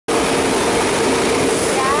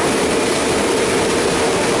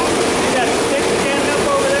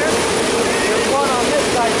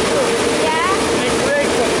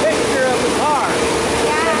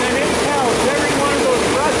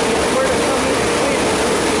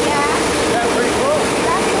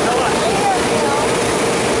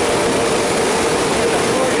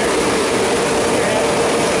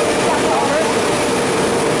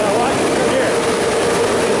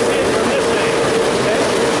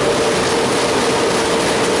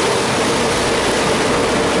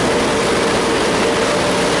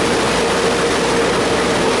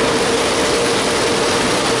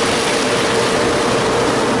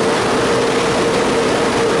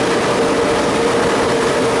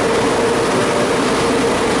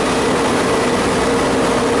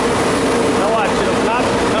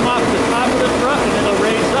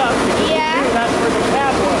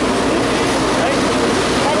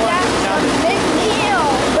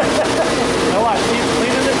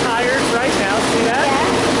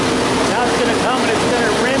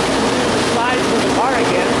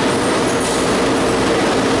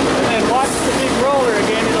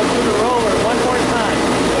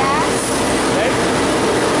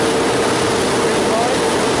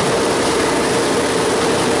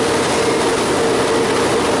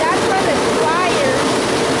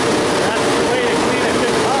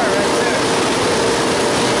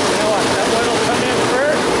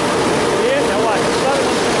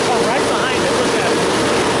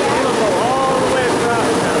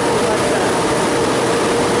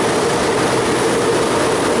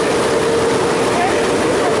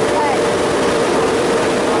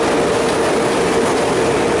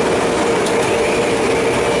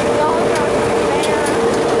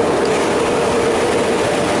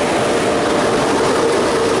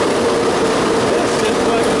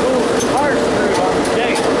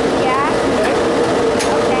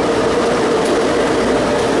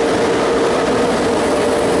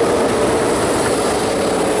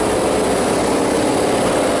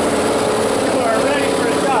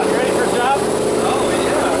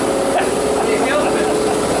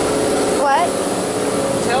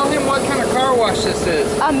wash this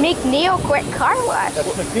is? A Macneil Kwik car wash. That's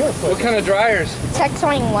Macneil Kwik. What kind of dryers?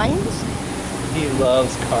 Textile ones. He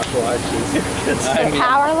loves car washes. The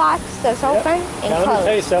power locks, those open, and Now let me tell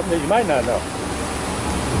you close. something that you might not know.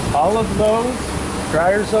 All of those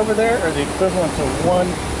dryers over there are the equivalent to one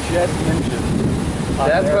jet engine.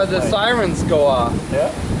 That's why the sirens go off.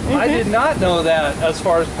 Yeah, I did not know that as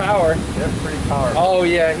far as power. they're pretty powerful. Oh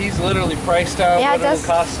yeah, he's literally priced out Yeah, what it it'll does.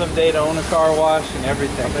 cost someday to own a car wash and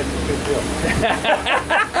everything. That's a good deal.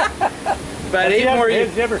 About 8 more years.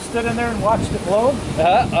 Have you ever stood in there and watched it blow?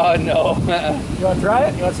 Oh no. You want to try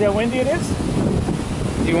it? You want to see how windy it is?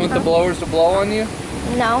 Do you want the blowers to blow on you?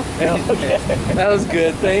 No. Okay. That was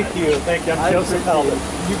good. Thank you. Thank you. I'm Joseph Albert.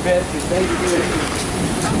 You bet. Thank you.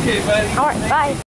 Okay, buddy. All right, bye.